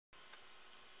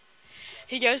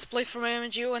Hey guys, Blake from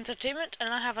MNGOEntertainment,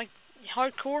 and I have a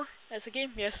HardCore as a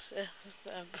game. Yes,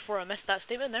 before I missed that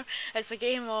statement there, it's a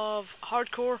game of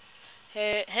HardCore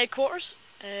headquarters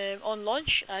on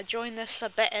launch. I joined this a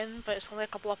bit in, but it's only a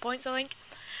couple of points I think.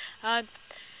 And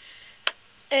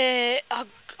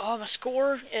my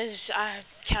score is, I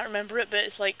can't remember it, but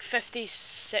it's like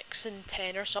 56 and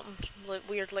 10 or something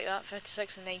weird like that.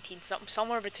 56 and 19,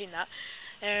 somewhere between that.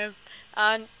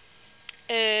 And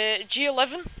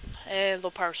G11. Low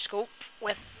power scope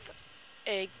with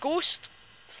a Ghost,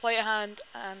 Sleight of Hand,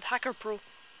 and Hacker Pro.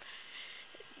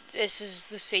 This is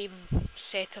the same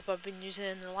setup I've been using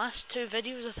in the last two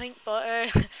videos, I think, but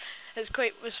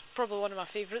it's probably one of my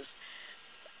favourites.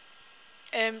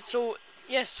 So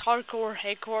yes, HardCore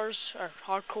headquarters or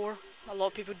HardCore. A lot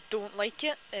of people don't like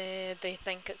it. They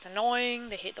think it's annoying.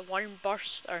 They hate the one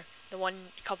burst or the one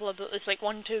couple of it's like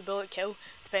 1-2 bullet kill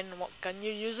depending on what gun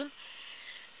you're using.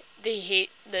 They hate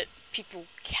that people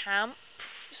camp,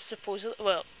 supposedly,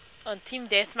 well, on Team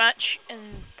Deathmatch,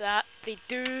 and that they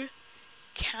do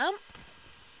camp,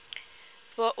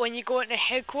 but when you go into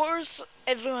headquarters,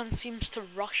 everyone seems to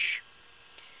rush.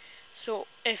 So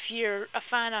if you're a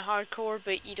fan of HardCore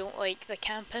but you don't like the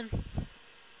camping,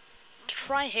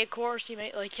 try headquarters, you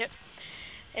might like it.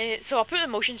 So I'll put the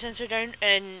motion sensor down,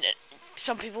 and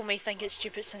some people may think it's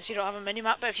stupid since you don't have a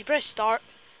mini-map, but if you press start,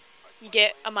 you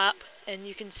get a map and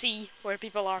you can see where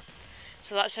people are.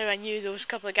 So that's how I knew those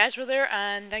couple of guys were there,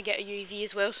 and I get a UAV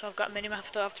as well, so I've got a mini-map,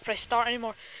 I don't have to press start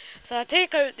anymore. So I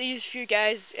take out these few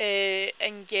guys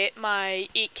and get my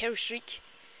 8 kill streak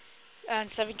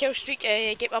and 7 kill streak,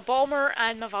 get my bomber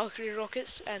and my Valkyrie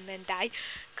rockets, and then die,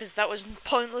 because that was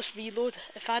pointless reload.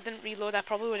 If I didn't reload I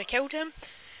probably would have killed him.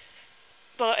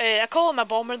 But I call him my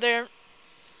bomber there,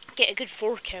 get a good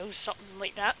 4 kills, something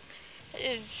like that.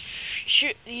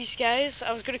 Shoot these guys.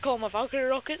 I was going to call them my Valkyrie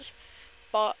rockets,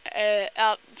 but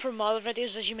from my other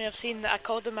videos, as you may have seen, that I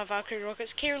called them my Valkyrie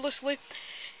rockets carelessly.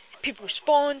 People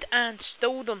spawned and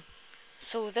stole them.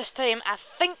 So this time I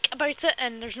think about it,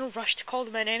 and there's no rush to call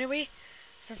them in anyway,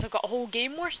 since I've got a whole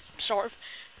game worth, sort of,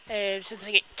 since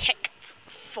I get kicked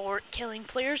for killing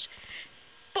players.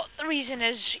 But the reason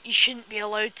is you shouldn't be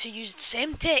allowed to use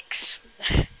Semtex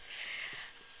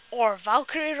or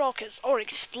Valkyrie rockets or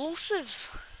explosives,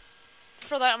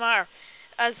 for that matter,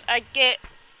 as I get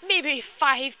maybe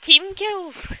 5 team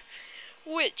kills,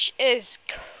 which is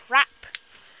crap.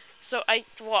 So I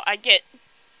get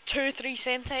 2-3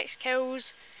 Semtex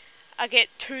kills, I get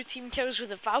 2 team kills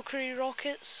with the Valkyrie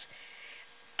rockets,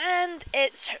 and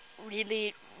it's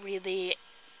really, really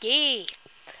gay.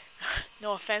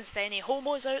 No offense to any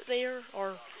homos out there,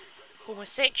 or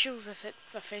homosexuals if it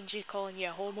offends you calling you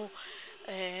a homo.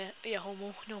 Yeah,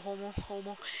 homo, no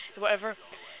homo, whatever.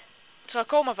 So I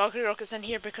call my Valkyrie rockets in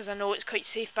here because I know it's quite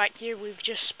safe back here. We've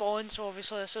just spawned, so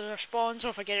obviously this is our spawn, so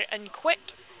if I get it in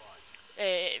quick,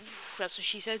 that's what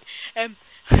she said, if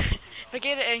I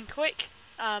get it in quick,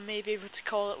 I may be able to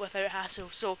call it without hassle,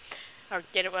 so, or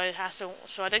get it without hassle.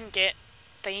 So I didn't get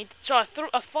thingied, so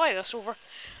I fly this over,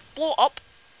 blow it up,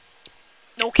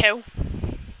 no kill.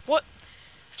 What?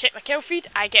 Check my kill feed,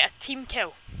 I get a team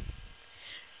kill.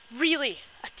 Really?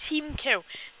 A team kill?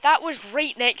 That was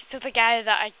right next to the guy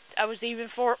that I was aiming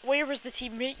for. Where was the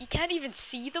teammate? You can't even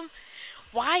see them.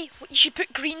 Why? You should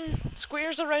put green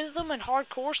squares around them in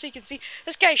HardCore so you can see.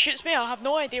 This guy shoots me, I have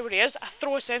no idea where he is. I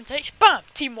throw a Semtex, bam!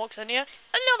 Team walks in here.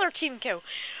 Another team kill.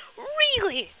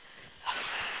 Really?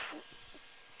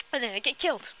 And then I get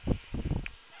killed.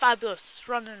 Fabulous. It's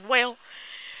running well.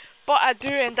 But I do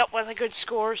end up with a good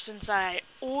score since I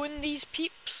own these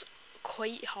peeps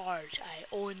quite hard. I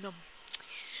own them.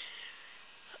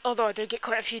 Although I do get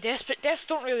quite a few deaths, but deaths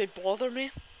don't really bother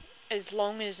me, as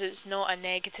long as it's not a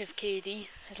negative KD.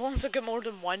 As long as I get more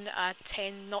than 1, I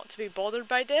tend not to be bothered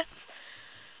by deaths.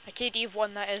 A KD of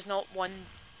 1 that is not 1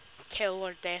 kill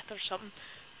or death or something.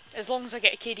 As long as I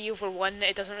get a KD over 1,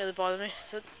 it doesn't really bother me.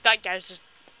 So that guy's just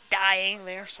dying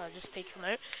there, so I just take him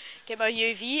out. Get my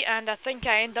UAV, and I think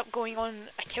I end up going on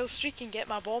a kill streak and get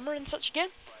my bomber and such again.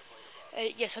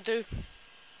 Yes, I do.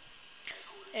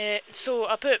 So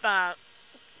I put my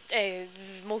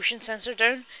motion sensor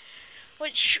down,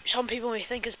 which some people may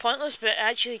think is pointless, but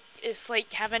actually it's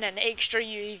like having an extra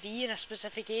UAV in a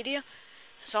specific area.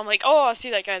 So I'm like, oh, I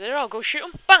see that guy there, I'll go shoot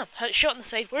him. Bam! Shot on the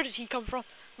side. Where did he come from?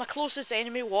 My closest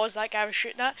enemy was that guy I was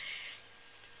shooting at.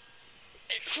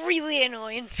 It's really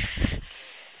annoying.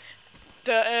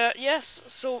 But yes,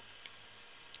 so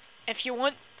if you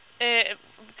want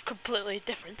completely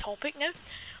different topic now,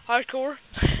 HardCore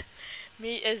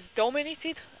is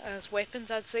dominated as weapons,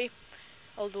 I'd say.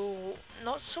 Although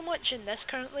not so much in this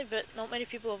currently, but not many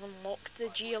people have unlocked the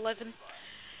G11.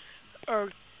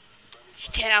 Or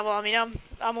yeah, well, I mean,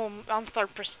 I'm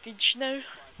third prestige now.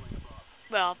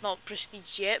 Well, I've not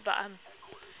prestige yet, but I'm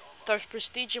third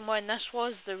prestige. And when this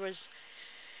was, there was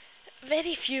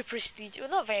very few prestige. Well,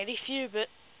 not very few, but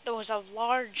there was a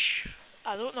large.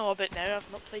 I don't know about now.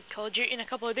 I've not played Call of Duty in a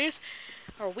couple of days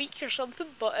or a week or something.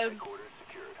 But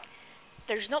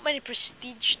there's not many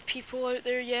prestiged people out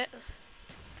there yet.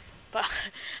 But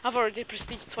I've already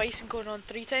prestiged twice and going on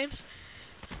 3 times.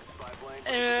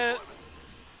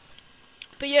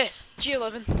 But yes,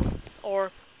 G11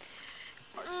 or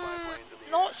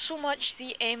not so much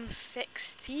the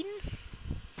M16.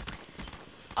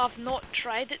 I've not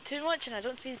tried it too much and I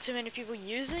don't see too many people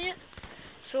using it.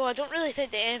 So I don't really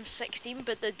think the M16,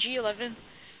 but the G11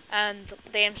 and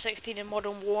the M16 in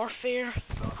Modern Warfare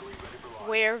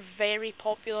were very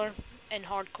popular in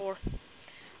hardcore.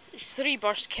 It's 3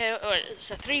 burst kill, or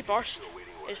it's a 3 burst.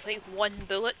 It's like 1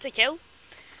 bullet to kill.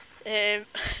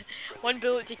 1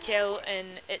 bullet to kill,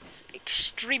 and it's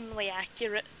extremely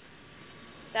accurate.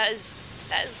 That is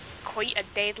quite a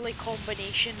deadly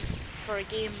combination for a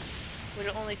game where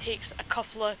it only takes a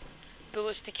couple of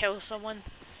bullets to kill someone.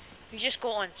 You just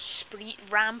go on sprees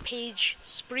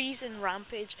and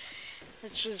rampage,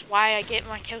 which is why I get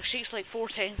my kill streaks like 4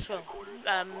 times. Well,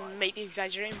 might be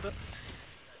exaggerating, but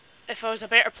if I was a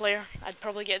better player, I'd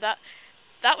probably get that.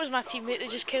 That was my teammate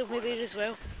that just killed me there as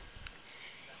well.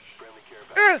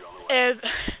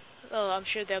 Well, I'm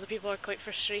sure the other people are quite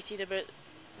frustrated about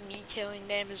me killing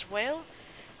them as well,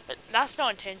 but that's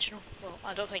not intentional. Well,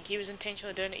 I don't think he was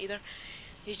intentionally doing it either.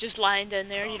 He's just lying down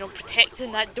there, you know,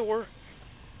 protecting that door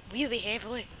really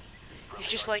heavily. He's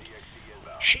just like,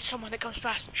 shoot someone that comes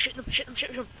past, shoot them, shoot them,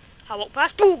 shoot them. I walk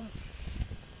past, boom!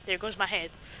 There goes my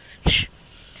head.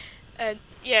 And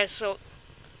yeah, so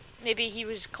maybe he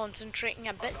was concentrating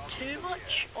a bit too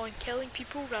much on killing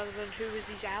people rather than who was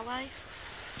his allies.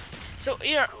 So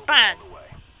here, bang!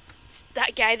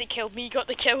 That guy that killed me got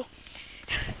the kill.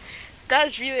 That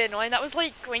is really annoying. That was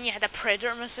like when you had a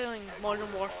Predator missile in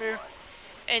Modern Warfare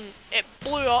and it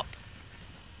blew up,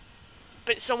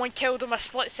 but someone killed him a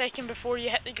split second before you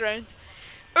hit the ground.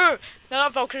 Oh, now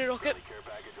that Valkyrie rocket.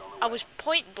 I was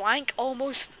point blank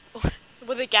almost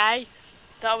with the guy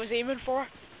that I was aiming for.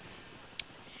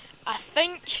 I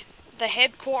think the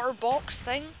headquarter box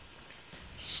thing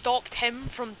stopped him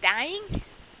from dying.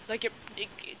 Like it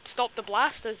stopped the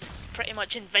blast, as pretty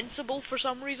much invincible for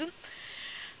some reason.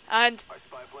 And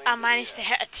I managed to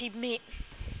hit a teammate.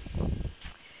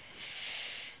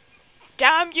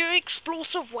 Damn you,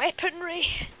 explosive weaponry!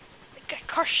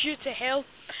 Curse you to hell.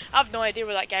 I have no idea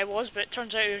where that guy was, but it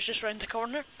turns out he was just round the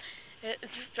corner.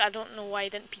 I don't know why I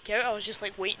didn't peek out. I was just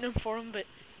like waiting for him, but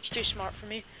he's too smart for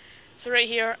me. So right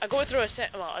here, I go through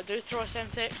I do throw a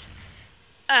Semtex,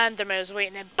 and the mouse away,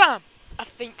 and then BAM! I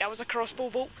think that was a crossbow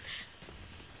bolt,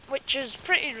 which is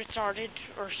pretty retarded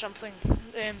or something.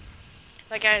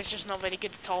 That guy is just not very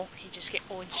good at all. He just get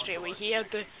owned straight away.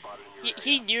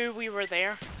 He knew we were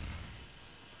there,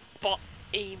 but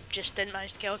he just didn't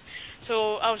manage to kill us.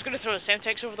 So I was going to throw a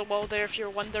Semtex over the wall there if you're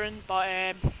wondering,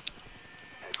 but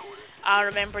I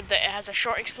remembered that it has a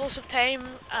short explosive time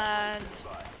and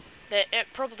that it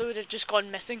probably would have just gone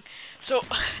missing. So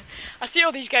I see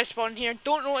all these guys spawn here.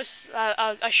 Don't notice,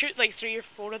 I shoot like 3 or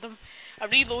 4 of them. I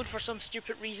reload for some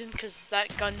stupid reason because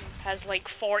that gun has like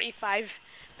 45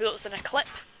 bullets in a clip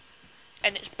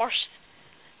and it's burst.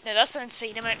 Now that's an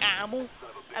insane amount of ammo.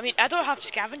 I mean, I don't have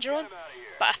scavenger on,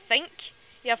 but I think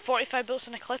you have 45 bullets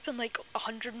in a clip and like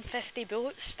 150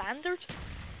 bullets standard.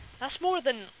 That's more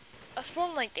than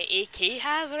like the AK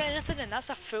has or anything, and that's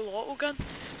a full auto gun.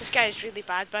 This guy is really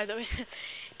bad, by the way.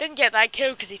 Didn't get that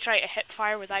kill because he tried to hip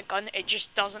fire with that gun. It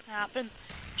just doesn't happen.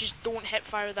 Just don't hip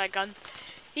fire with that gun.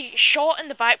 He got shot in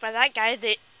the back by that guy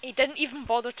that he didn't even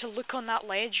bother to look on that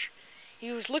ledge.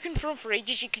 He was looking for him for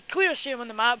ages. You could clearly see him on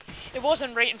the map. It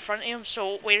wasn't right in front of him,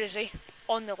 so where is he?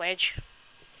 On the ledge.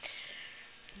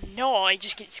 No, he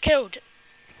just gets killed.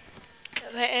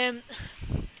 But,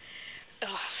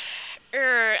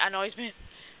 annoys me.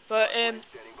 But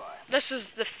this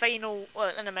is the final,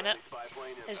 well, in a minute,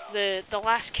 is the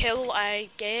last kill I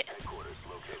get,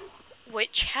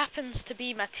 which happens to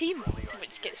be my team,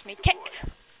 which gets me kicked.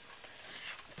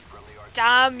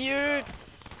 Damn you,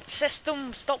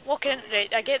 system, stop walking into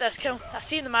it. I get this kill. I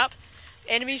see the map,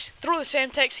 enemies, throw the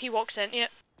Semtex, he walks into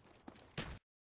it.